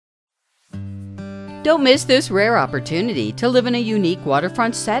Don't miss this rare opportunity to live in a unique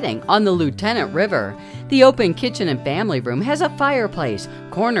waterfront setting on the Lieutenan River. The open kitchen and family room has a fireplace,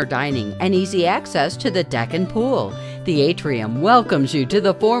 corner dining, and easy access to the deck and pool. The atrium welcomes you to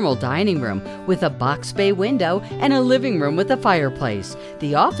the formal dining room with a box bay window and a living room with a fireplace.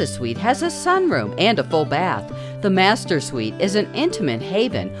 The office suite has a sunroom and a full bath. The master suite is an intimate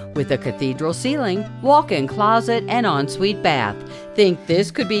haven with a cathedral ceiling, walk-in closet, and ensuite bath. Think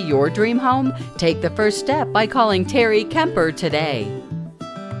this could be your dream home? Take the first step by calling Terry Kemper today.